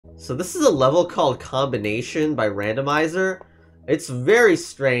So this is a level called Combination by Randomiser. It's very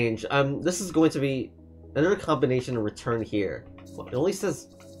strange. This is going to be another combination and return here. Well, it only says...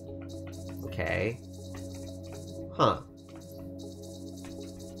 Okay. Huh.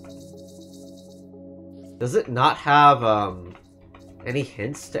 Does it not have, any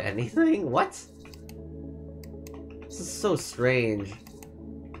hints to anything? What? This is so strange.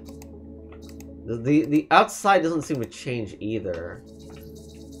 The outside doesn't seem to change either.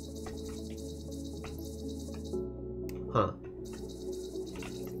 Huh.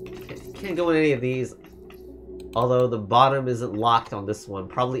 Can't go in any of these. Although the bottom isn't locked on this one.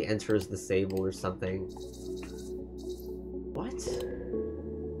 Probably enters disabled or something. What?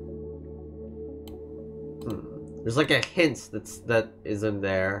 There's like a hint that is in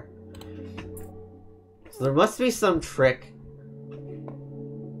there. So there must be some trick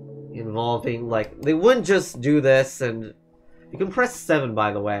involving, like, they wouldn't just do this, and you can press 7,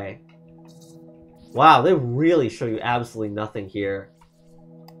 by the way. Wow, they really show you absolutely nothing here.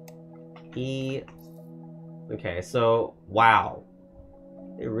 E. Okay, so wow,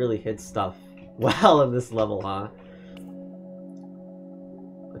 they really hid stuff well in this level, huh?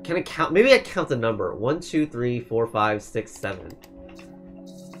 Can I count? Maybe I count the number. 1, 2, 3, 4, 5, 6, 7.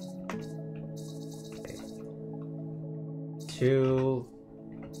 Okay. 2.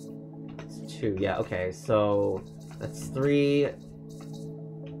 It's 2. Yeah. Okay. So that's 3.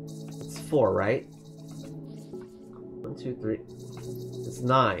 It's 4, right? 1, 2, 3. It's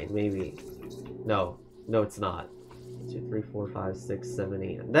 9, maybe. No, it's not. 1, 2, 3, 4, 5, 6, 7,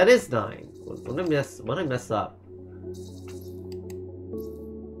 8. That is 9. When I mess up.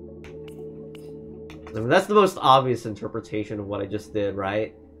 I mean, that's the most obvious interpretation of what I just did,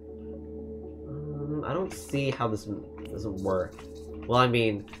 right? I don't see how this doesn't work. Well, I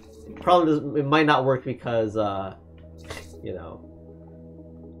mean, it might not work because, you know,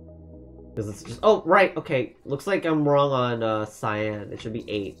 because it's just, oh, right, okay, looks like I'm wrong on, cyan. It should be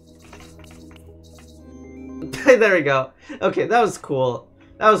 8. There we go. Okay, that was cool.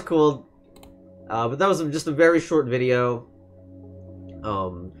 That was cool. But that was just a very short video.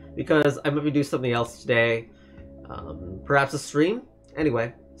 Because I might be doing something else today. Perhaps a stream?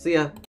 Anyway, see ya.